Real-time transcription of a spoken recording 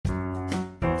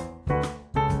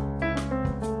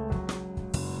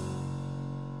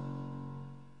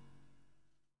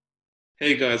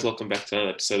Hey guys, welcome back to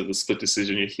another episode of The Split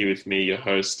Decision. You're here with me, your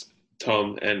host,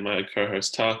 Tom, and my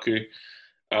co-host, Taku.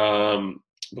 Um,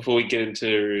 Before we get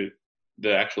into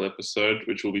the actual episode,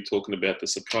 which we'll be talking about the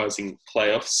surprising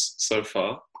playoffs so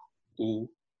far, ooh,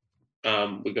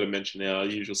 we've got to mention our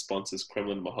usual sponsors,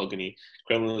 Kremlin Mahogany.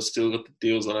 Kremlin has still got the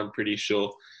deals on, I'm pretty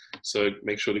sure. So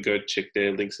make sure to go check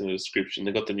their links in the description.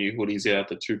 They've got the new hoodies out,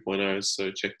 the 2.0s, so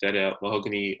check that out.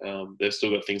 Mahogany, they've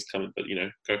still got things coming, but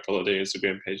go follow their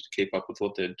Instagram page to keep up with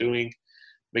what they're doing.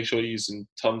 Make sure you're using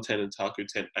Tom10 and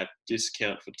Taku10 at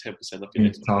discount for 10% off your In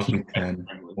next Talkie purchase. 10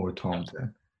 or Tom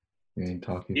 10. In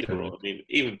Talkie Either 10. or, I mean,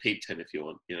 even Pete 10 if you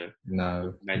want,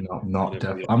 No, mate, not whatever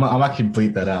definitely. I'm actually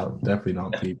bleep that out. Definitely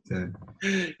not bleep 10.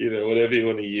 whatever you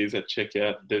want to use at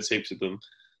checkout. There's heaps of them.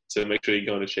 So make sure you're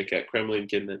going to check out Kremlin,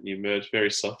 getting that new merch. Very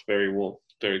soft, very warm,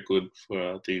 very good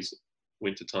for these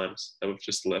winter times that we've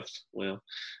just left. Wow.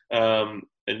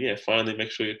 And yeah, finally,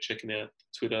 make sure you're checking out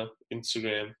Twitter,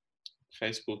 Instagram,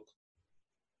 Facebook.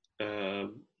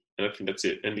 And I think that's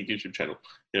it. And the YouTube channel.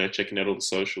 Checking out all the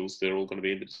socials. They're all going to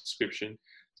be in the description.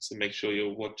 So make sure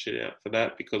you'll watch it out for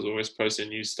that because we're always posting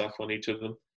new stuff on each of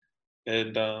them.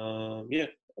 And yeah,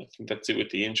 I think that's it with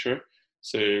the intro.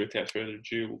 So without further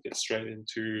ado, we'll get straight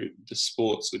into the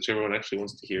sports, which everyone actually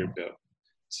wants to hear about.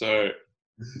 So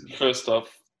first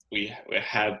off, we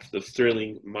have the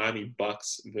thrilling Miami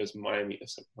Bucks versus Miami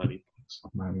Bucks.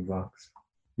 Miami Bucks.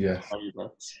 Yes. Miami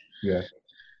Bucks. Yeah.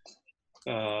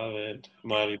 And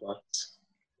Miami Bucks.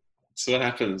 So what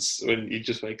happens when you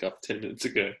just wake up 10 minutes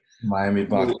ago? Miami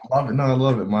Bucks. Love it. No, I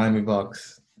love it. Miami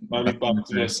Bucks. Miami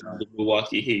Bucks versus the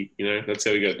Milwaukee Heat. That's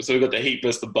how we go. So we got the Heat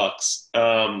versus the Bucks.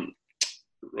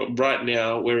 Right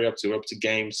now, where are we up to? We're up to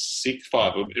game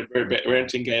 5. We're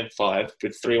entering game 5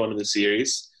 with 3-1 in the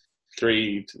series.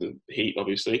 3 to the Heat,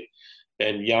 obviously.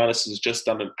 And Giannis has just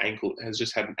had an ankle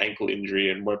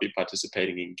injury and won't be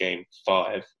participating in game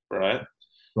 5, right?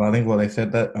 Well, I think they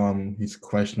said that he's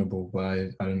questionable, but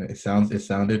I don't know. It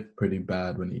sounded pretty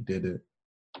bad when he did it.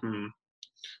 I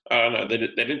don't know. They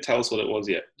didn't tell us what it was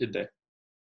yet, did they?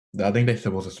 I think they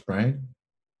said it was a sprain.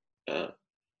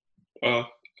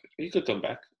 He could come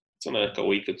back. It's only like a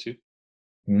week or two.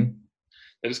 Hmm?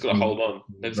 They just got to hold on.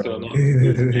 They just got to not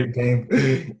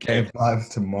lose. Game 5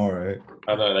 tomorrow.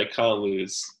 I know they can't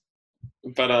lose,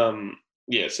 but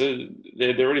yeah. So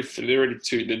they're already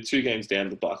 2 games down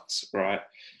the Bucks, right?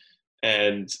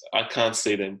 And I can't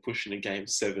see them pushing a game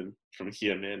 7 from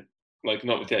here, man. Like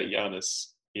not without Giannis,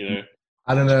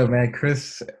 I don't know, man.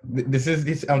 Chris,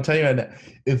 this. I'm telling you right now,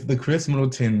 if the Chris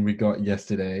Middleton we got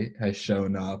yesterday has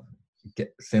shown up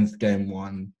since game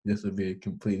 1, this would be a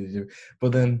completely different.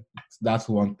 But then that's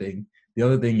one thing. The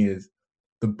other thing is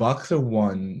the Bucks are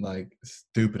one like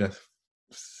stupid as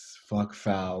fuck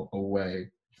foul away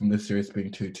from this series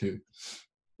being 2-2.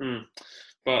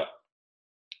 But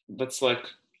that's like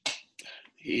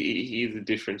he's the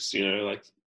difference, Like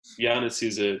Giannis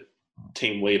is a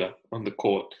team leader on the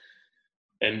court.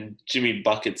 And Jimmy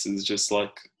Buckets is just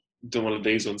like doing one of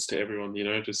these ones to everyone,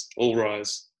 just all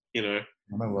rise,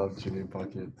 I love Jimmy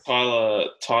Buckets.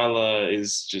 Tyler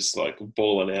is just like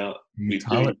balling out. Jimmy's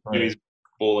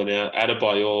balling out.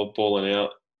 Adebayor balling out.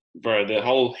 Bro, the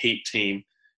whole Heat team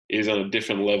is on a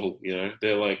different level,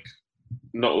 They're like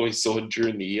not what we saw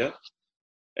during the year.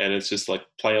 And it's just like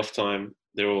playoff time.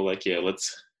 They're all like, yeah,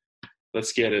 let's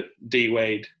get it. D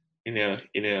Wade in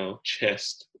our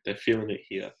chest. They're feeling it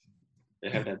here. They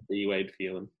have that D Wade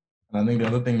feeling. And I think the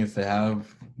other thing is they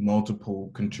have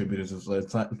multiple contributors as well.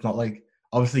 It's not like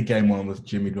obviously game 1 was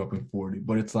Jimmy dropping 40,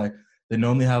 but it's like they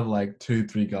normally have like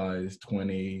 2-3 guys,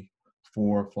 20,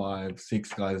 4, 5,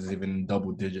 6 guys even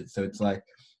double digits. So it's like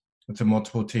it's a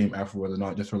multiple team effort where they're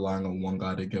not just relying on one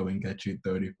guy to go and get you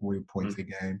 30, 40 points a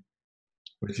game,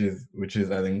 which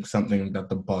is I think something that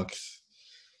the Bucks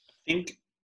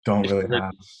don't really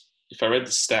have. If I read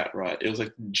the stat right, it was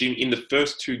like in the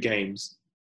first 2 games,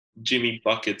 Jimmy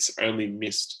Buckets only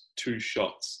missed 2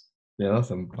 shots. Yeah, that's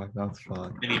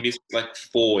fine. And he missed like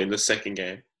 4 in the second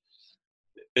game.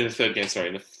 In the third game, sorry,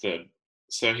 in the third.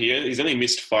 So he's only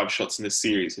missed 5 shots in the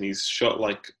series, and he's shot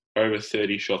like over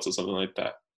 30 shots or something like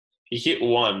that. He hit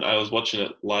one. I was watching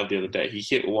it live the other day. He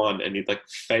hit one, and he like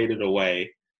faded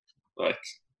away, like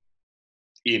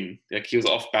like he was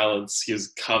off balance. He was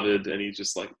covered, and he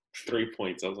just like 3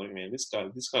 points. I was like, man, this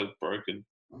guy's broken.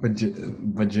 But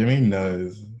Jimmy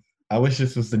knows. I wish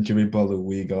this was the Jimmy Butler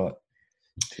we got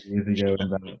 2 years ago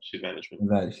in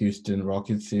that Houston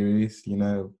Rockets series,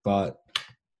 but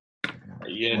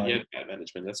yeah, he had bad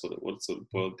management. That's what it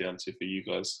boiled down to for you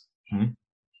guys. Hmm?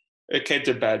 It came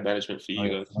to bad management for you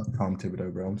guys. Tom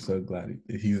Thibodeau, bro. I'm so glad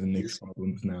he's the Knicks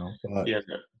problems now. But yeah,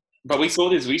 no. But we saw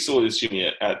this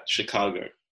Jimmy at Chicago.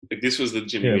 Like this was the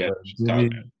Jimmy Yeah, we had but at Chicago.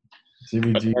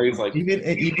 Jimmy But G, now he's like,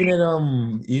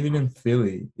 even in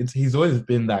Philly, he's always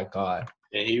been that guy.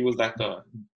 yeah, he was that guy.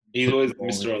 He's Put always the ball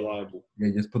Mr. in, Reliable. yeah,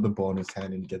 just put the ball in his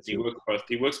hand and gets you.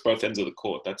 He works both ends of the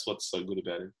court. That's what's so good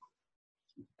about him.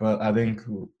 But I think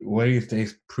what he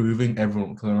stays proving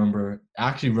everyone. Cause I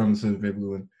actually remember this vividly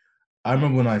when I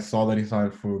remember when I saw that he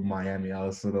signed for Miami. I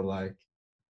was sort of like,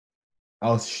 I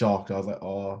was shocked. I was like,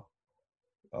 oh,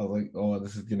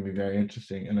 this is going to be very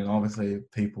interesting. And then obviously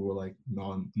people were like,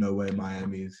 no way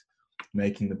Miami's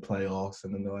making the playoffs.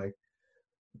 And then they're like,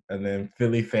 and then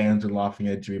Philly fans are laughing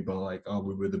at Jimmy, but like, oh,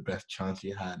 we were the best chance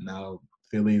he had. Now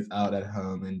Philly's out at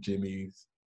home and Jimmy's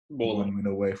Baller. 1 win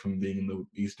away from being in the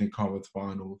Eastern Conference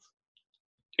Finals.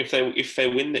 If they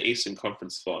win the Eastern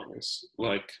Conference Finals,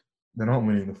 like They're not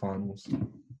winning the finals.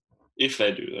 if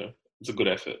they do though, it's a good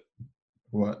effort.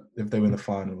 What if they win the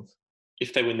finals?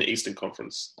 If they win the Eastern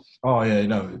Conference, Oh yeah,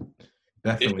 no,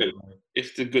 definitely. if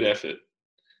it's a good effort.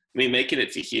 I mean, making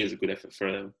it to here is a good effort for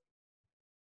them.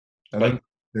 I But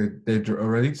think they're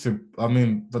already. I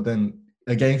mean, but then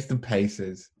against the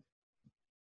Pacers,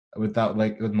 without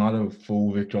like with not a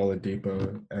full Victor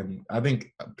Oladipo, and I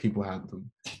think people had them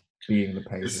beating the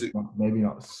Pacers. Maybe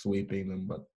not sweeping them,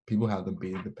 but people had them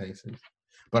beating the Pacers.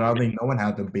 But I think no one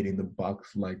had them beating the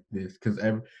Bucks like this because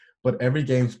every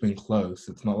game's been close.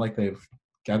 It's not like they've.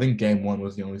 I think game one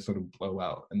was the only sort of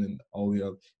blowout, and then all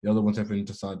the other ones have been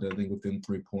decided. I think within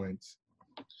 3 points.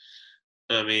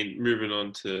 I mean, moving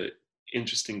on to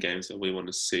interesting games that we want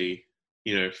to see,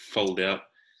 fold out.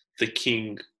 The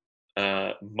King,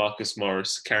 Marcus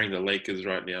Morris carrying the Lakers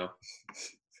right now.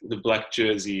 The black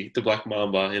jersey, the black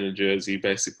Mamba in a jersey,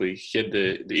 basically. He had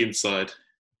the inside.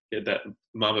 He had that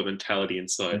Mamba mentality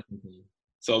inside.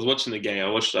 So I was watching the game.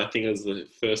 I think it was the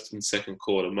first and second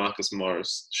quarter. Marcus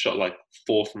Morris shot like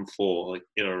 4 from 4, like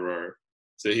in a row.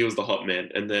 So he was the hot man.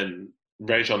 And then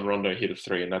Rajon Rondo hit a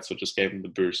 3, and that's what just gave him the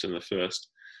boost in the first.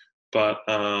 But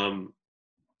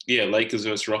yeah, Lakers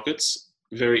versus Rockets.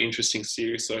 Very interesting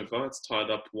series so far. It's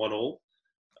tied up 1-1.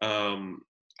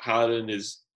 Harden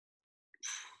is,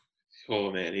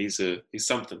 oh man, he's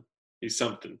something. He's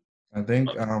something. I think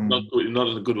Not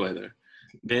in a good way though.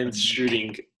 Man's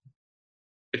shooting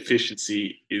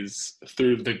efficiency is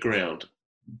through the ground.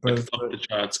 But It's off the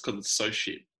charts because it's so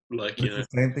shit. Like, it's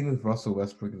the same thing with Russell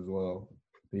Westbrook as well.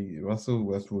 Russell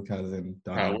Westbrook hasn't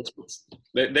done.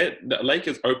 The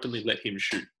Lakers openly let him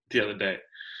shoot the other day.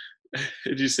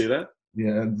 Did you see that?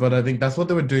 Yeah, but I think that's what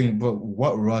they were doing. But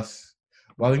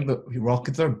I think the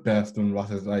Rockets are best when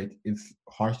Russ is like. It's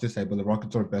harsh to say, but the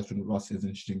Rockets are best when Russ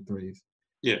isn't shooting threes.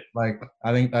 Yeah. Like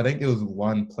I think it was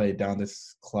one play down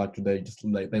this clutch where they just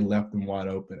like they left him wide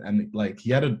open, and like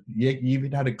he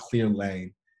even had a clear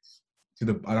lane to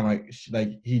the. I don't like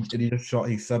he just shot.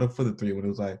 He settled for the 3 when it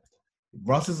was like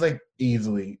Russ is like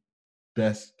easily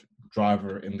best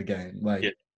driver in the game.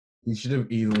 Like he should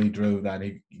have easily drove that.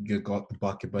 He got the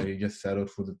bucket, but he just settled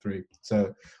for the 3.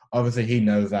 So obviously he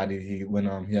knows that.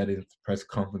 When he had his press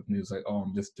conference, and he was like, "Oh,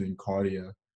 I'm just doing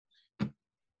cardio."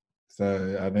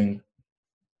 So I think.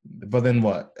 But then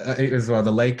what? As well,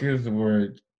 the Lakers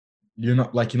were. You're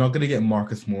not gonna get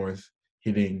Marcus Morris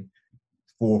hitting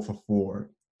 4 for 4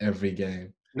 every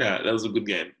game. No, that was a good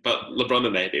game. But LeBron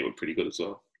and AD were pretty good as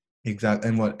well. Exactly.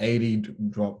 And what 80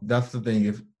 dropped. That's the thing.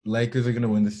 If Lakers are gonna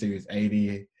win the series,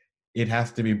 80, it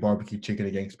has to be barbecue chicken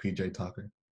against PJ Tucker.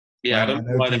 Yeah, like, I don't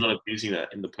know why they're not abusing that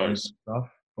in the post.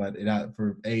 Stuff, but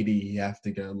for 80, he has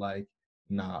to go like,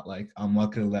 nah, like I'm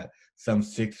not gonna let some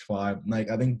 6'5". Like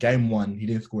I think game 1, he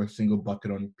didn't score a single bucket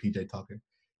on PJ Tucker.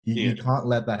 You can't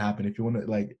let that happen. If you want to,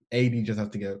 like 80, just have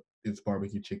to get it's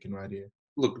barbecue chicken right here.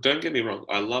 Look, don't get me wrong.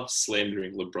 I love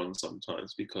slandering LeBron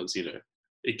sometimes because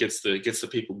it gets the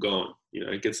people going.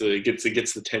 It gets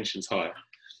the tensions high.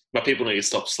 But people need to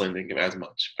stop slandering him as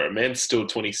much. But man's still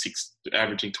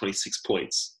averaging 26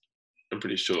 points. I'm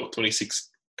pretty sure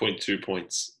 26.2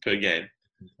 points per game.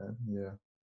 Okay, yeah.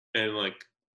 And like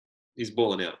he's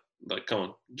balling out. Like, come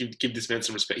on, give this man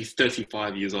some respect. He's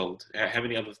 35 years old. How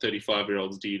many other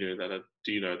 35-year-olds do you know that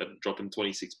are dropping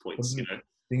 26 points? Thing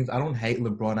is, I don't hate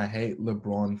LeBron. I hate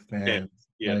LeBron fans.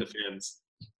 Yeah, the fans.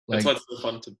 That's why it's so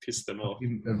fun to piss them off.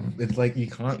 It's like you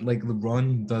can't like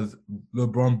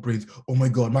LeBron breathes. Oh my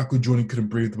God, Michael Jordan couldn't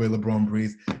breathe the way LeBron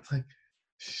breathes. It's like,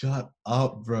 shut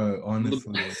up, bro.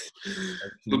 Honestly,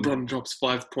 LeBron drops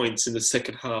 5 points in the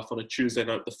second half on a Tuesday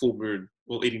night, the full moon,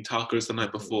 while eating tacos the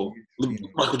night before.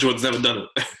 Michael Jordan's never done it.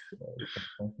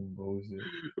 Fucking bullshit.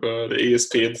 The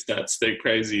ESPN stats, they're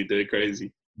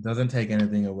crazy. Doesn't take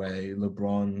anything away.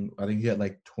 LeBron, I think he had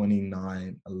like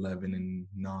 29, 11, and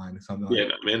 9 or something like Yeah,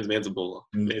 no, man's a baller.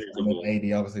 that. Man is a And then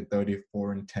baller. AD obviously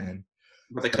 34 and 10.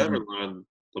 But they So, can't rely on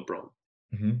LeBron.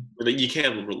 mhm. I mean, you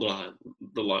can rely on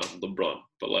LeBron,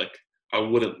 but like I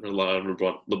wouldn't rely on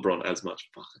LeBron as much.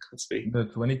 Fuck, I can't speak.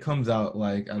 But when he comes out,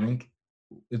 like I think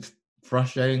it's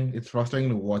frustrating. It's frustrating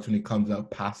to watch when he comes out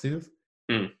passive.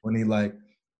 Mm. When he like,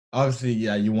 obviously,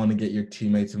 yeah, you want to get your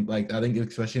teammates. And like, I think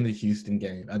especially in the Houston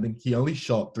game, I think he only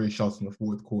shot 3 shots in the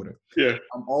fourth quarter. Yeah.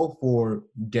 I'm all for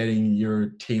getting your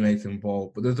teammates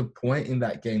involved, but there's a point in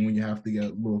that game when you have to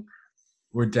go, look,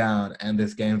 we're down and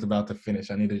this game's about to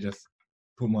finish. I need to just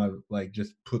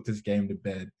put this game to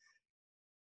bed.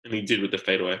 And he did with the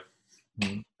fadeaway.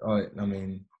 Oh, I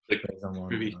mean, Like,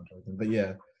 but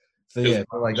yeah. So yeah,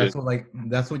 so like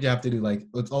that's what you have to do. Like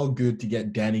it's all good to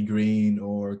get Danny Green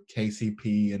or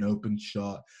KCP an open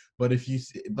shot, but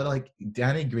like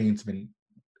Danny Green's been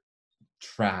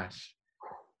trash.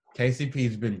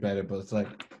 KCP's been better, but it's like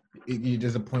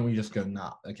there's a point where you just go,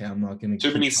 nah, okay, I'm not gonna.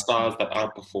 Too many stars that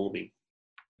aren't performing.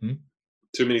 Hmm?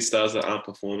 Too many stars that aren't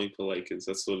performing for Lakers.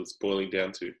 That's what it's boiling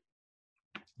down to.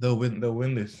 They'll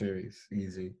win this series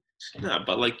easy. No,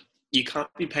 but like you can't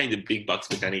be paying the big bucks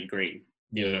for Danny Green.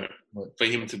 You know, for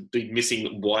him to be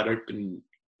missing wide open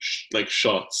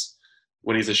shots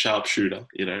when he's a sharpshooter.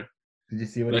 You know, did you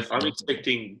see what like I'm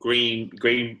expecting green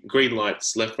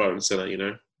lights left, right, and center. You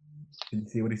know. Did you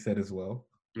see what he said as well?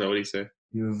 No, what did he say?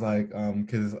 He was like,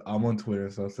 because I'm on Twitter,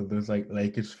 so there's like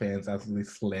Lakers fans absolutely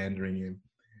slandering him,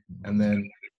 and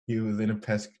then he was in a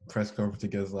press conference. He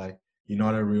goes like, "You're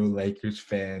not a real Lakers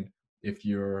fan if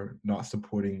you're not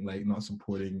supporting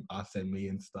us and me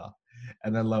and stuff."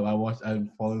 And then like I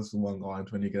follow this one on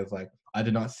when he goes like, "I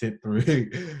did not sit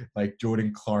through like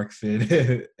Jordan Clarkson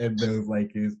and those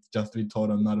Lakers just to be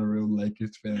told I'm not a real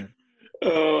Lakers fan."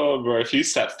 Oh, bro! If you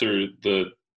sat through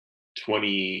the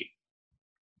 20,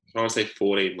 I want to say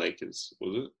 14 Lakers,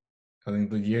 was it? I think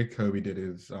the year Kobe did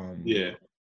his yeah.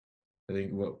 I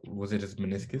think what was it his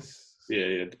meniscus?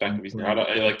 Yeah, the back of his neck. I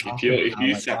don't, like if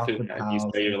you sat through that, you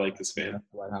say you're a Lakers fan.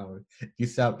 If you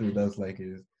sat through those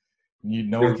Lakers,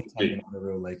 no one can tell you're not a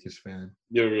real Lakers fan.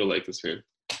 You're a real Lakers fan.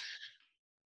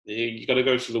 You got to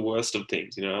go through the worst of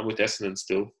things. You know, I'm with Essendon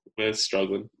still. We're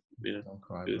struggling. You know, don't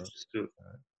cry,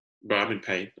 bro. I'm in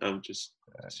pain. It's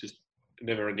just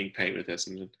never-ending pain with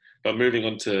Essendon. But moving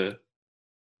on to,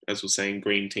 as we're saying,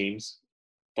 green teams.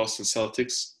 Boston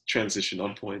Celtics, transition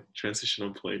on point.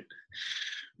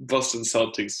 Boston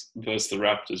Celtics versus the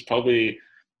Raptors. Probably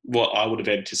what I would have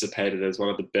anticipated as one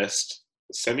of the best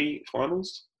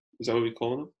semi-finals. Is that what we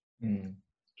call them?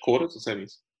 Quarters or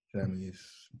semis? Semis.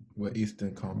 Well,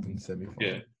 Eastern Conference semi-finals.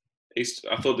 Yeah.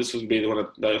 I thought this would be one of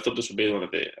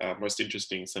the most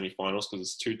interesting semi-finals because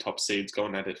it's two top seeds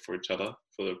going at it for each other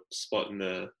for the spot in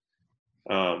the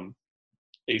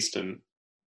Eastern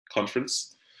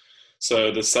Conference.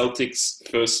 So the Celtics,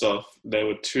 first off, they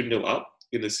were 2-0 up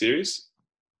in the series.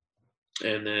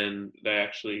 And then they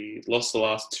actually lost the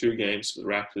last 2 games to the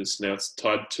Raptors. Now it's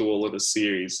tied 2-2 in the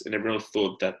series. And everyone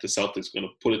thought that the Celtics were going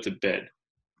to put it to bed.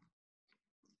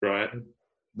 Right?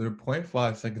 They're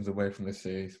 0.5 seconds away from the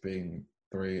series being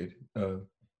 3.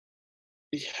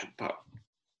 Yeah, but,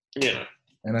 you know.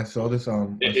 And I saw this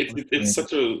it's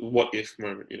such a what-if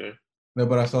moment, you know? No,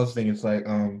 but I saw this thing. It's like,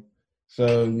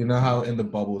 so you know how in the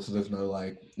bubble, so there's no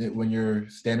when you're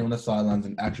standing on the sidelines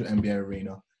in actual NBA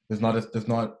arena, there's not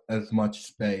as much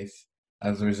space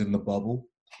as there is in the bubble.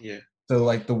 Yeah. So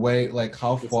like the way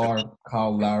how far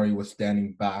Kyle Lowry was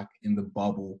standing back in the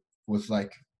bubble was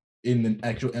like in the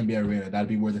actual NBA arena. That'd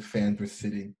be where the fans were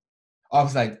sitting.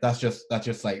 Obviously, like that's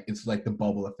just like it's like the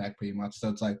bubble effect pretty much. So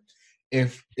it's like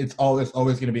if it's always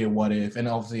going to be a what if, and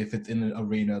obviously if it's in an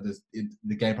arena,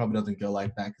 the game probably doesn't go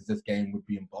like that because this game would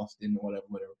be in Boston or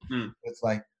whatever. It's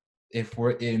like if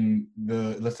we're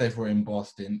let's say if we're in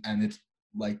Boston and it's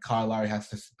like Kyle Lowry has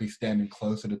to be standing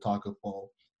closer to Taco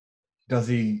Fall. Does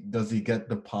he get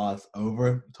the pass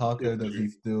over Taco? Does he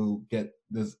still get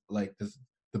does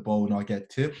the ball not get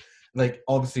tipped? Like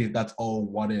obviously that's all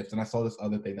what ifs. And I saw this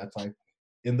other thing that's like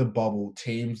in the bubble,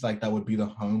 teams like that would be the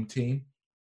home team.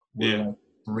 We're like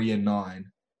 3-9,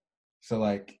 so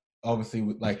like obviously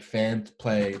like fans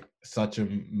play such a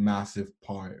massive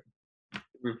part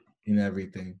in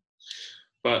everything.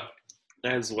 But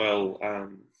as well,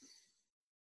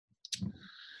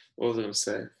 what was I going to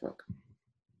say? Fuck.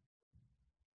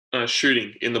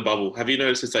 Shooting in the bubble. Have you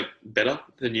noticed it's like better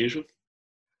than usual?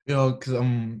 You know, because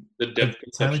the depth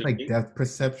perception. Like depth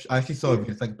perception. I actually saw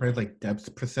it's like apparently like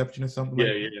depth perception or something.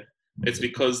 Yeah. It's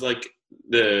because like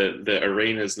the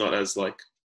arena is not as like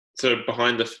so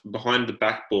behind the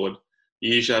backboard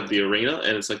you usually have the arena,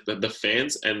 and it's like the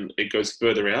fans, and it goes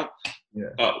further out.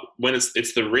 Yeah. When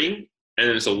it's the ring, and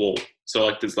then it's a wall. So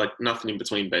like there's like nothing in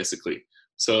between basically.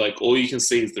 So like all you can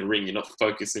see is the ring. You're not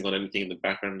focusing on anything in the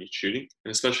background when you're shooting,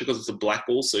 and especially because it's a black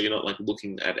wall, so you're not like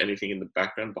looking at anything in the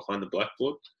background behind the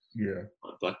blackboard. Yeah.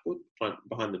 Blackboard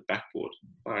behind the backboard.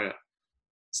 Right.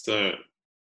 So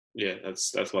yeah,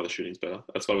 that's why the shooting's better.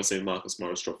 That's why we're seeing Marcus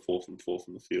Morris drop 4 from 4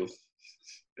 from the field.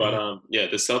 But yeah,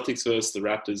 the Celtics versus the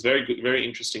Raptors, very good, very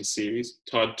interesting series.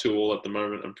 Tied 2-2 at the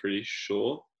moment, I'm pretty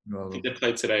sure. I think they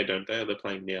play today, don't they? Or they're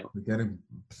playing now.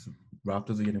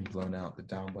 Raptors are getting blown out. They're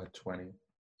down by 20.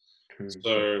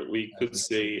 So we could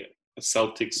see a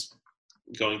Celtics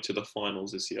going to the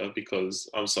finals this year because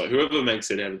I'm sorry, whoever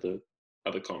makes it out of the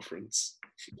other conference,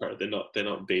 bro, they're not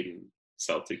beating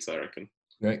Celtics, I reckon.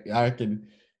 I reckon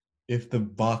if the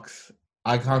Bucks,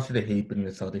 I can't see the Heat in the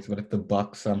Celtics, but if the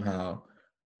Bucks somehow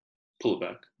pull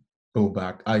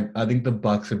back, I think the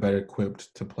Bucks are better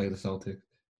equipped to play the Celtics.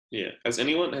 Yeah. Has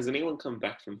anyone come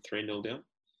back from 3-0 down?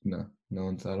 No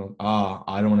one's. I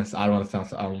don't want to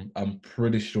sound. I'm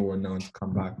pretty sure no one's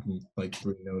come back from like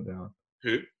 3-0 down.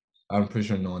 Who? I'm pretty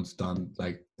sure no one's done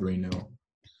like 3-0.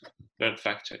 Don't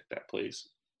fact check that, please.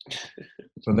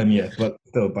 But then yes, but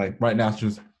still, like right now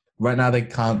they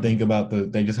can't think about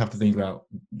they just have to think about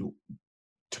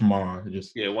tomorrow.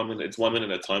 Yeah, 1 minute. It's 1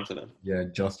 minute at a time for them. Yeah,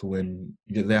 just win.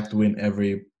 They have to win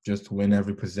every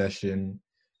possession,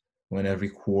 win every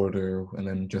quarter, and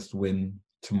then just win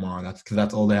tomorrow.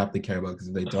 That's all they have to care about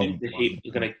because they don't. The Heat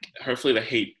are gonna hopefully the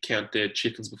Heat count their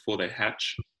chickens before they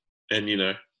hatch, and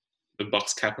the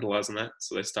Bucks capitalize on that,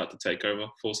 so they start to take over,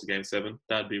 force a game 7.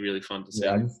 That'd be really fun to see.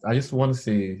 Yeah, I just want to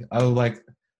see.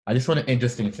 I just want an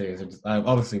interesting series.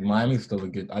 Obviously, Miami's still a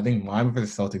good. I think Miami for the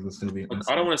Celtics will still be.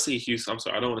 I don't want to see Houston. I'm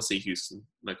sorry, I don't want to see Houston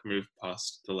like move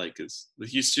past the Lakers. The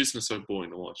Houston is so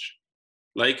boring to watch.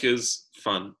 Lakers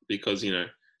fun because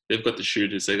they've got the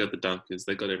shooters, they got the dunkers,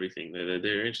 they got everything.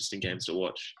 They're interesting games to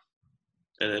watch.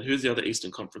 And then who's the other Eastern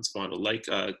Conference final?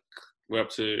 We're up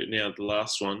to now the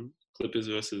last one: Clippers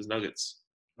versus Nuggets.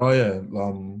 Oh yeah,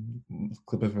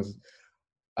 Clippers versus.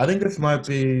 I think this might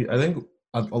be. I think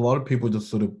a lot of people just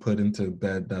sort of put into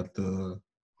bed that the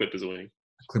Clippers are winning.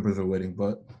 Clippers are winning,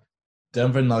 but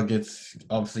Denver Nuggets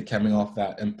obviously coming off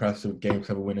that impressive Game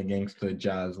 7 win against the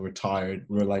Jazz. We're tired.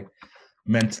 We're like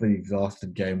mentally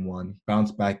exhausted. Game 1,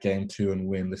 bounce back Game 2 and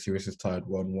win. The series is tied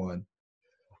 1-1.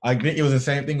 I think it was the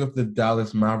same thing with the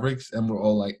Dallas Mavericks, and we're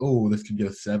all like, "Oh, this could get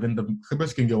a 7." The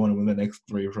Clippers can go on and win the next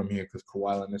 3 from here because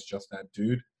Kawhi Leonard is just that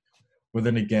dude. But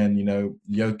then again,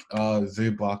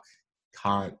 Zubac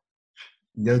can't.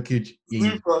 Jokic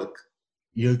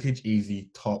easy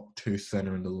top 2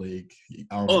 center in the league.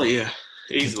 Oh yeah,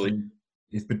 easily.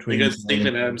 It's between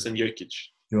Steven Adams and Jokic.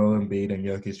 Joel Embiid and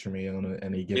Jokic for me on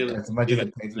any given. As much as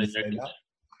it pains me to say that,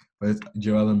 but it's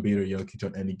Joel Embiid or Jokic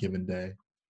on any given day.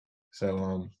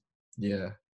 So yeah.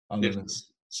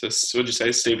 So would you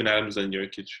say Steven Adams and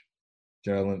Jokic?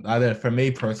 Either for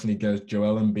me personally, it goes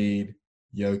Joel Embiid,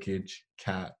 Jokic,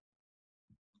 Cat.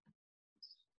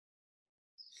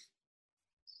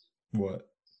 What?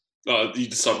 Oh, you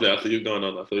just stopped there. I thought you were going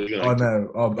on. I thought you were going. Oh no!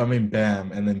 Oh, I mean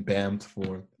Bam, and then Bam's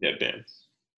 4th. Yeah, Bam.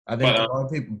 I think a lot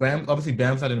of people.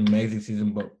 Bam's had an amazing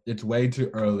season, but it's way too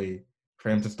early for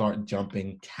him to start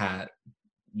jumping Cat.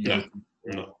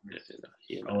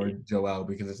 Or Joel,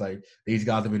 because it's like these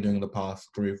guys have been doing it the past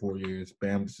 3 or 4 years.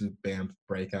 This is Bam's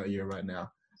breakout year right now.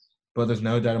 But there's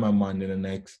no doubt in my mind in the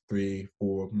next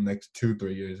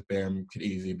 2-3 years, Bam could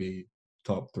easily be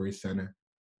top 3 center.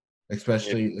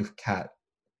 Especially if Cat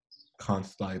can't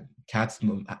slide. Cat's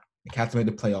made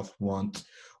the playoffs once,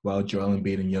 while Joel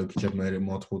Embiid and Jokic have made it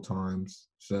multiple times.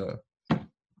 So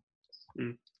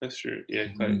that's true. Yeah,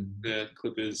 the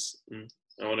Clippers.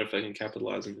 I wonder if they can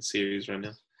capitalize in the series right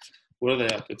now. What are they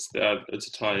up? It's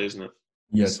a tie, isn't it?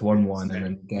 Yes, 1-1 and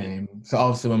then game. So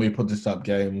obviously, when we put this up,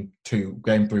 Game 3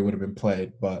 would have been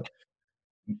played. But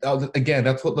again,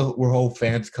 that's what the whole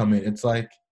fans come in. It's like,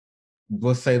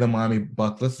 let's say the Miami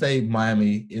Bucks. Let's say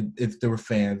Miami, if there were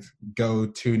fans, go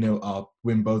 2-0 up,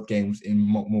 win both games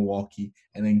in Milwaukee,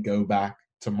 and then go back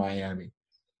to Miami.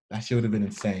 That shit would have been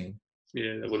insane.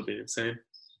 Yeah, that would have been insane.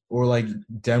 Or like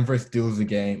Denver steals the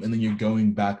game, and then you're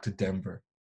going back to Denver.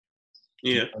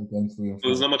 Yeah.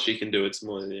 There's not much you can do. It's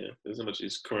more, there's not much.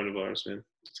 It's coronavirus, man.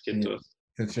 It's getting to us.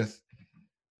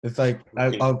 It's like,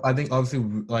 I think obviously,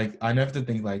 like, I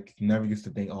never used to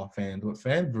think, fans. But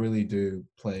fans really do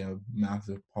play a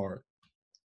massive part.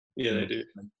 Yeah, they do.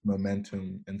 Like,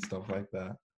 momentum and stuff like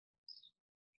that.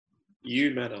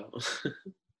 You matter.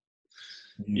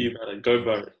 You matter. Go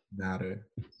vote. Matter.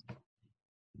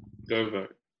 Go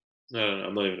vote. No,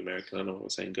 I'm not even American. I know what I'm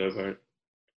saying. Go vote.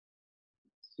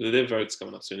 Their vote's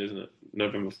coming up soon, isn't it?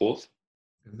 November 4th.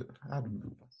 I don't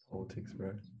know. Politics,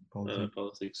 bro. Politics.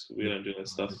 Politics. We don't do that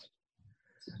stuff.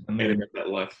 And Ain't then, about that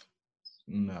life.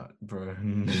 no, bro,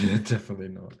 definitely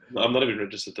not. I'm not even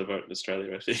registered to vote in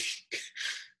Australia, I think.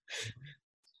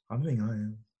 I think I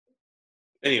am.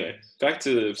 Anyway, back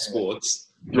to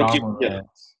sports. Drama,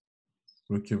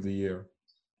 Rookie of the Year.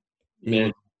 He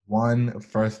was one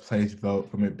first place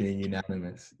vote from it being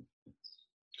unanimous.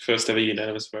 First ever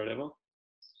unanimous vote ever?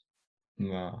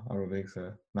 No, I don't think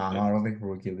so. No, I don't think for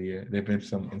Rookie of the Year. There've been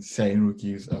some insane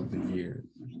Rookies of the Year.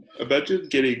 Imagine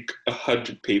getting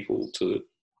 100 people to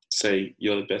say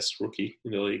you're the best rookie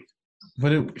in the league.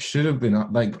 But it should have been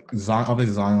like Zion.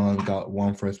 Obviously, Zion got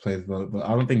one first place vote, but I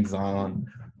don't think Zion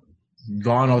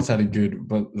also had a good,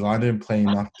 but Zion didn't play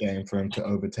enough game for him to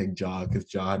overtake Ja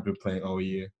because Ja had been playing all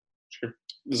year. Sure.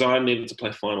 Zion needed to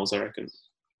play finals, I reckon.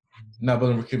 No,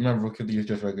 but remember, Rookie of the Year is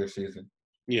just regular season.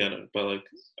 Yeah, no, but like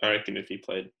I reckon if he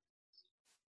played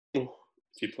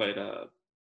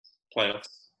playoffs,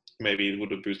 maybe it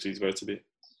would have boosted his votes a bit.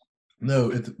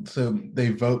 No, so they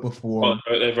vote before. Oh,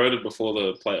 they voted before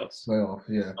the playoffs. Playoff,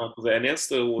 yeah. They announced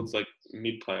the awards like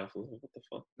mid-playoff. What the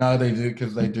fuck? No, they do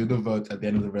because they do the votes at the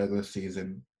end of the regular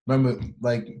season. Remember,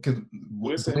 like, because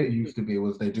the way it used to be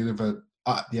was they do the vote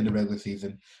at the end of the regular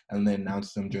season and then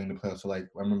announce them during the playoffs. So, like,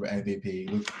 I remember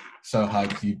MVP was so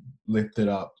hyped, you lift it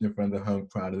up in front of the home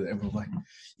crowd and everyone was like,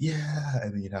 yeah,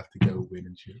 and then you'd have to go win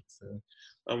and shit. So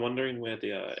I'm wondering where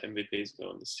the MVPs go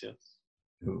on this year.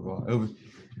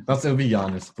 It'll be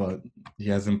Giannis, but he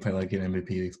hasn't played like an MVP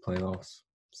these playoffs,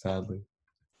 sadly.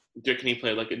 Do you reckon he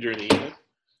played like it during the year?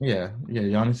 Yeah.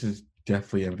 Giannis is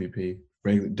definitely MVP.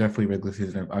 Definitely regular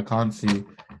season. I can't see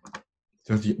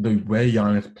the way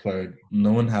Giannis played.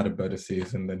 No one had a better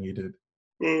season than he did.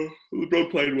 LeBron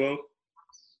played well.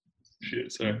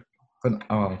 Shit, sorry. But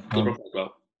LeBron played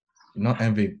well. Not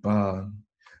MVP.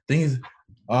 Thing is,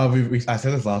 I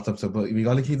said this last episode, but we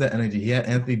got to keep that energy. He had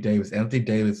Anthony Davis. Anthony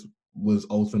Davis was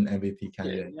also an MVP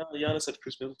candidate. Yeah, Giannis had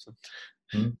Chris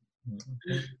Middleton.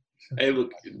 Hey,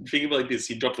 look, think about it like this.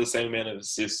 He dropped the same amount of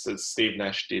assists as Steve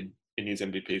Nash did in his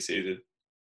MVP season.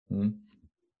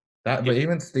 But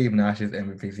even Steve Nash's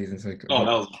MVP season.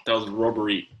 That was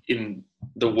robbery in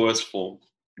the worst form.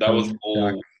 That was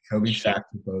all. Kobe and Shaq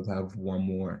both have one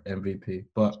more MVP,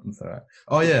 but I'm sorry.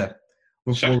 Oh yeah,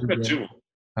 Shaq should have had 2 more.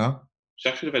 Huh?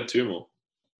 Shaq should have had 2 more.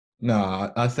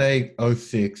 No, I say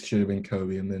 06 should have been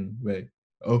Kobe, and then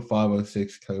 05,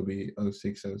 06 Kobe,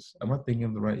 06. Am I thinking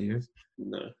of the right years?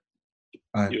 No.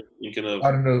 You can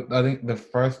I don't know. I think the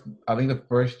first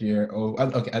year.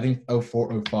 I think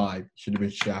 04, 05 should have been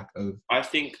Shaq. I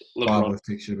think LeBron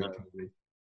 06 should have been Kobe.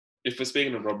 If we're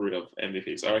speaking of robbery of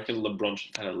MVPs, I reckon LeBron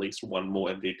should have had at least one more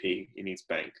MVP in his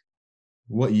bank.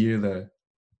 What year though?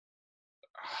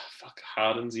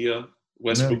 Harden's year.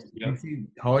 Westbrook's year.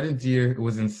 Harden's year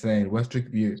was insane.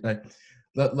 Westbrook's year, like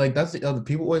that's the other.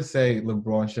 People always say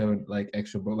LeBron should have like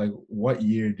extra, but like, what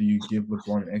year do you give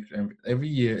LeBron an extra? Every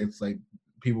year, it's like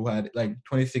people had like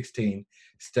 2016,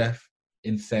 Steph,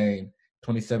 insane.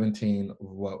 2017,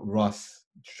 Russ.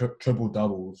 Triple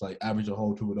doubles, like average a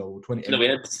whole triple double. 2018. No, we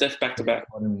had Steph back to back.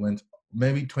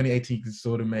 Maybe 2018 could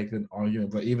sort of make an argument,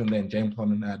 but even then, James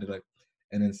Harden had like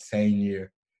an insane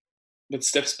year. But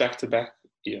Steph's back to back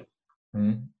year.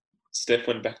 Steph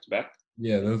went back to back.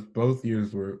 Yeah, both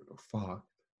years were fucked.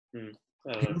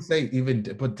 People say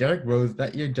but Derrick Rose,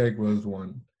 that year Derrick Rose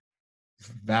won.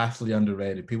 Vastly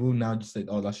underrated. People now just say,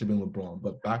 oh, that should have been LeBron,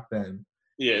 but back then.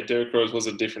 Yeah, Derrick Rose was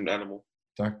a different animal.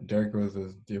 Derrick Rose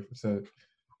was different. So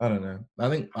I don't know. I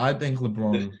think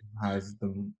LeBron has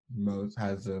the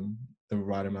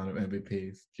right amount of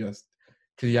MVPs. Just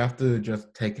because you have to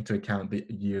just take into account the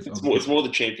years. It's more the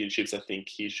championships. I think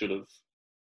he should have.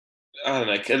 I don't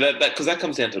know, because that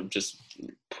comes down to just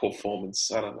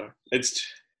performance. I don't know. It's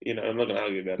I'm not gonna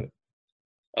argue about it.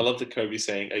 I love the Kobe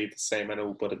saying, "Are you the same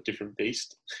animal but a different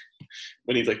beast?"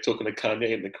 when he's like talking to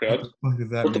Kanye in the crowd. What does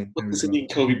that mean? What does it mean,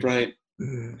 Kobe Bryant?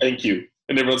 Thank you.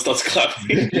 And everyone starts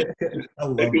clapping. I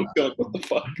love that. What the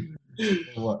fuck?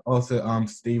 Also,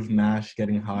 Steve Nash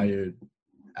getting hired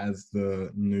as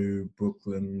the new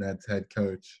Brooklyn Nets head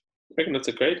coach. I reckon that's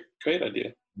a great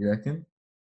idea. You reckon?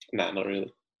 Nah, not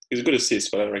really. He's a good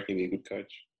assist, but I don't reckon he'd be a good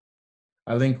coach.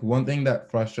 I think one thing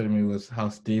that frustrated me was how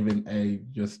Stephen A.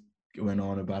 just went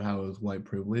on about how it was white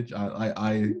privilege.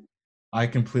 I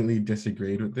completely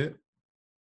disagreed with it.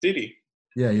 Did he?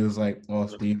 Yeah, he was like, "Oh,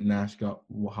 Steve Nash got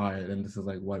hired, and this is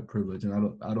like white privilege," and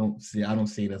I don't see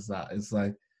it as that. It's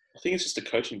like, I think it's just a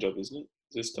coaching job, isn't it?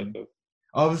 This type of.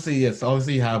 Obviously, yes.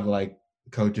 Obviously, you have like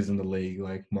coaches in the league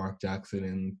like Mark Jackson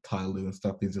and Ty Lue and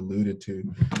stuff he's alluded to,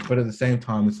 but at the same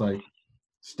time, it's like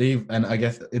Steve, and I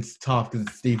guess it's tough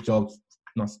because Steve Jobs,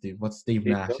 not Steve, what's Steve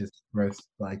Steve Nash's Jobs. first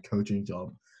like coaching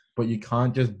job, but you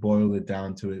can't just boil it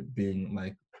down to it being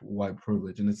like white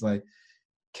privilege, and it's like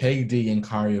KD and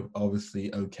Kyrie have obviously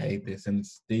okayed this, and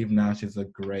Steve Nash is a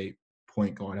great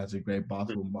point guard, has a great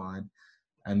basketball mind,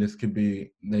 and this could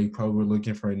be they probably were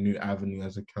looking for a new avenue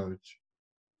as a coach.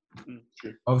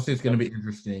 True. Obviously, it's going to be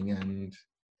interesting,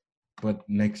 but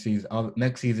next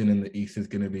season in the East is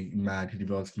going to be mad. You've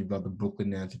got the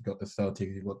Brooklyn Nets, you've got the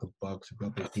Celtics, you've got the Bucks, you've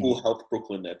got the Heat. Full health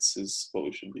Brooklyn Nets is what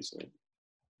we should be saying.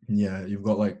 Yeah, you've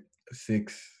got like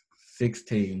six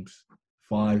teams,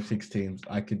 6 teams.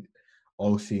 I could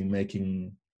all see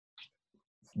making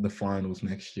the finals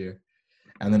next year,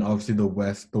 and then obviously the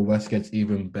West. The West gets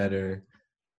even better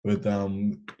with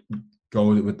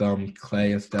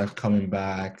Clay and Steph coming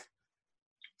back.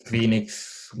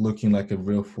 Phoenix looking like a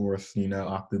real force,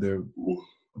 after their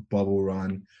bubble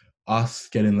run. Us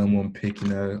getting them one pick,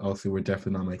 obviously we're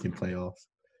definitely not making playoffs.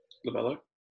 LaMelo?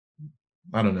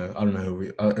 I don't know.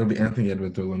 It'll be Anthony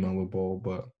Edwards or LaMelo Ball,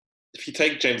 but if you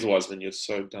take James Wiseman, you're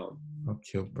so dumb. I'll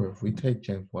kill, bro. If we take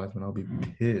James Wiseman, I'll be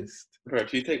pissed. Bro,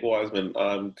 if you take Wiseman,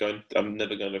 I'm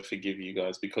never going to forgive you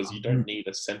guys because you don't need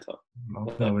a center. No,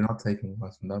 we're not taking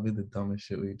Wiseman. That'd be the dumbest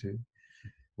shit we do.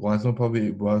 Wiseman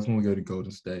will go to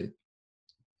Golden State.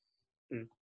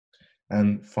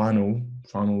 And final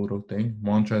little thing,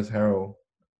 Montrezl Harrell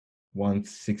won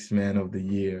Sixth Man of the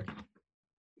Year.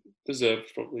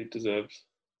 Probably deserves.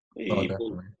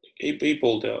 Definitely. He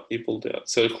balled out.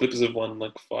 So the Clippers have won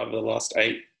like 5 of the last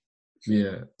 8.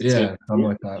 Yeah, something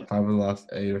like that. 5 of the last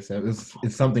 8 or 7.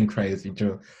 It's something crazy.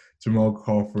 Jamal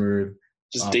Crawford.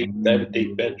 Just deep. They have a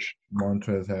deep bench.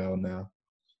 Montrezl Harrell now.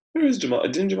 Where is Jamal?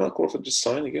 Didn't Jamal Crawford just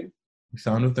sign again? He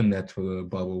signed with the Nets for the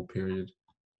bubble period.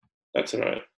 That's all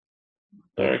right.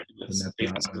 I reckon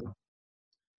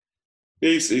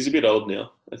he's a bit old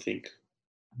now, I think.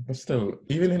 But still,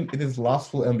 even in his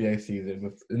last full NBA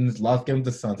season, in his last game with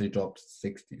the Suns, he dropped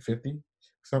 60, 50,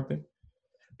 something.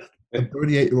 A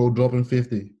 38-year-old dropping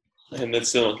 50. And that's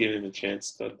still not giving him a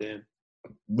chance, goddamn.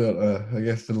 But I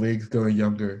guess the league's going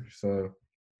younger, so.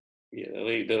 Yeah,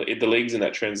 the league's in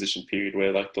that transition period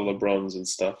where like the LeBrons and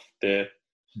stuff, they're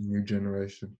new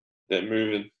generation. They're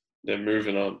moving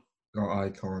on. Our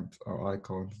icons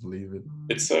leave it.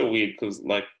 It's so weird because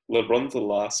like LeBron's the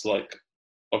last like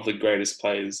of the greatest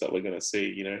players that we're gonna see.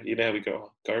 You know how we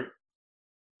go GOAT.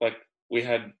 Like we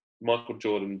had Michael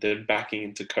Jordan, then backing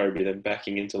into Kobe, then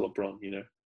backing into LeBron.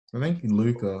 I think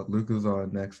Luka's our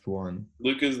next one.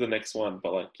 Luka's the next one,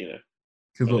 but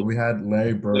because we had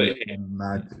Larry Bird and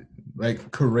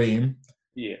like Kareem.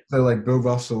 Yeah. So like Bill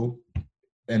Russell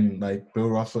and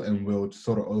Wilt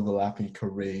sort of overlapping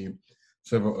Kareem,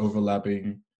 sort of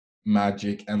overlapping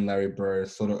Magic and Larry Bird,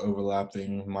 sort of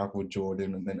overlapping Michael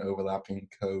Jordan, and then overlapping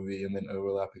Kobe, and then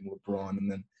overlapping LeBron,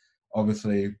 and then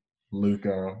obviously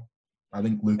Luka. I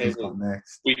think Luka's got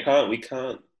next. We can't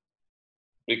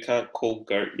call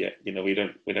GOAT yet.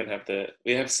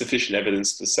 We have sufficient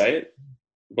evidence to say it,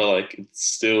 but it's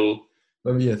still.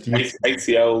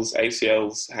 ACLs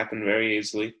happen very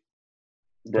easily.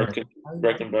 Broken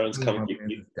bones come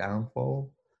quickly.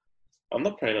 Downfall. I'm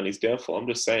not praying on his downfall. I'm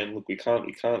just saying, look, we can't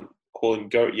call him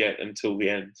GOAT yet until the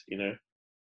end. We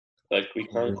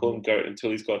can't call him GOAT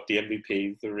until he's got the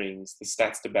MVP, the rings, the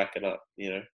stats to back it up.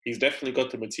 He's definitely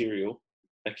got the material.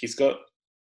 He's got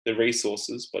the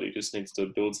resources, but he just needs to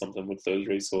build something with those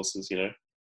resources. It'd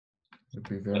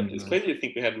be very it's crazy to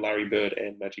think we had Larry Bird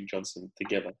and Magic Johnson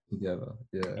together. Yeah.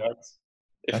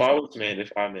 Our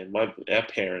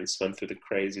parents went through the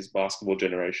craziest basketball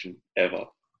generation ever.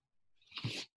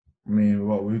 I mean,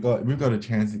 we've got a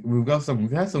chance. We had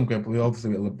some great. We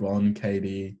obviously got LeBron,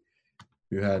 KD.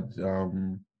 We had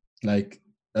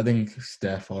I think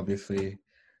Steph. Obviously,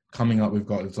 coming up, we've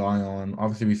got Zion.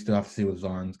 Obviously, we still have to see what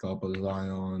Zion's got, but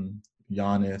Zion,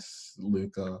 Giannis,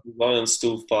 Luka. Zion's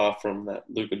still far from that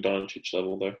Luka Doncic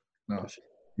level, though. No.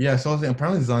 Yeah, so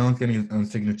apparently Zion's getting his own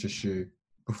signature shoe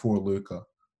before Luka.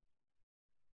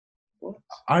 What?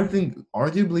 I think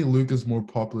arguably Luka's more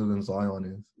popular than Zion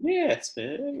is. Yes,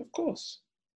 man, of course.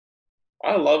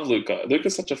 I love Luka.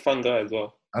 Luka's such a fun guy as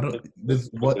well. I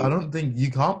don't think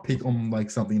you can't pick on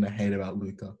something to hate about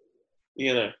Luka.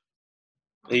 I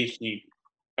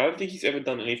don't think he's ever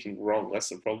done anything wrong. That's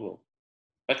the problem.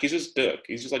 He's just Dirk.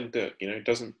 He's just like Dirk, Man,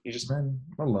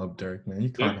 I love Dirk, man.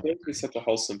 You can't. Dirk is such a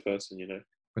wholesome person,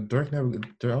 But I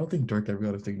don't think Dirk ever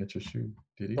got a signature shoe,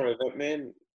 did he? Bro, that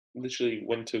man literally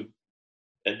went to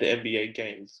the NBA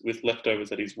games with leftovers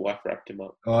that his wife wrapped him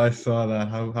up. Oh, I saw that.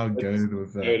 How goated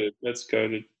was that? That's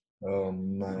goated. Oh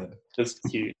man, that's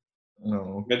cute.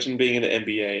 No. Imagine being in the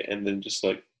NBA and then just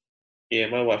Yeah,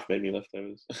 my wife made me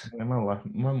leftovers. Yeah,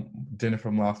 my dinner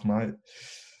from last night.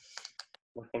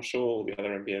 Like, I'm sure all the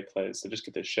other NBA players, they just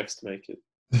get their chefs to make it.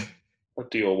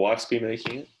 What do your wives be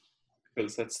making it?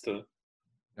 Because that's the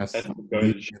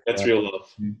go-to. That's real love.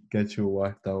 You get your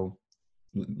wife that'll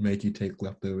make you take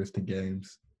leftovers to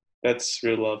games. That's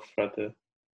real love right there.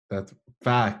 That's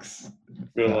facts.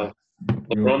 Real love.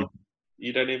 Real LeBron, love.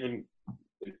 you don't even.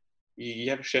 You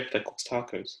have a chef that cooks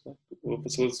tacos.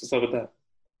 What's up with that?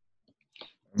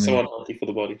 I mean, So unhealthy for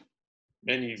the body.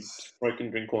 And you smoke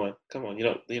and drink wine. Come on,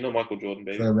 you're not Michael Jordan,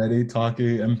 baby. so ready,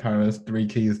 Taku and Paris, 3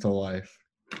 keys to life.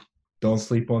 Don't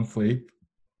sleep on sleep.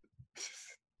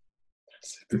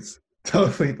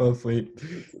 Don't sleep on sleep.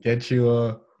 Get you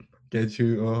a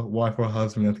wife or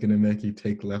husband that's gonna make you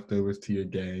take leftovers to your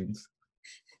games.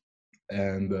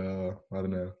 And I don't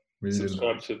know. Really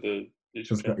Subscribe to the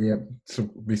YouTube channel. Yeah,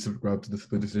 be subscribed to the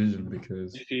Split Decision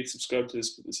because If you subscribe to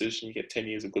this decision, you get 10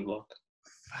 years of good luck.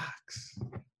 facts.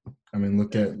 I mean,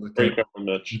 look at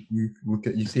merch.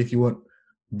 You see if you want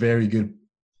very good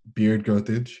beard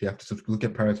growthage, you have to look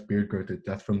at Paris beard growthage.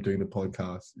 That's from doing the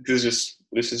podcast. This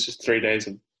is just 3 days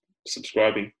of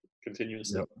subscribing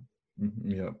continuously. Yep.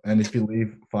 Yep. And if you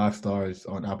leave 5 stars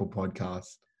on Apple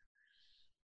Podcasts,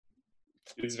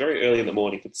 it's very early in the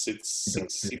morning. It's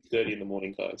 6:30 in the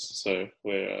morning, guys. So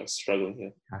we're struggling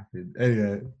here.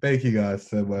 Anyway, thank you guys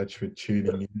so much for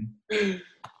tuning in.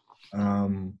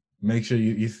 Make sure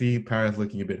you see Paris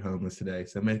looking a bit homeless today,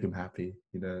 so make him happy.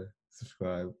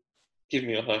 Subscribe. Give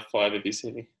me a high five if you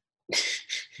see me.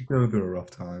 Going through a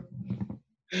rough time.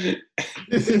 Yeah,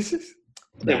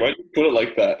 why do you put it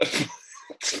like that?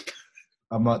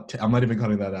 I'm not even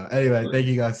cutting that out. Anyway, thank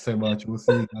you guys so much. We'll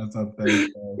see you guys on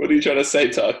Thursday. What are you trying to say,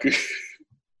 Taku?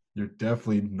 You're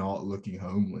definitely not looking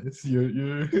homeless. You're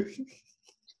joking.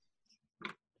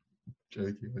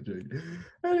 I'm joking.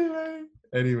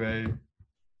 Anyway.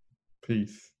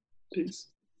 Peace. Peace.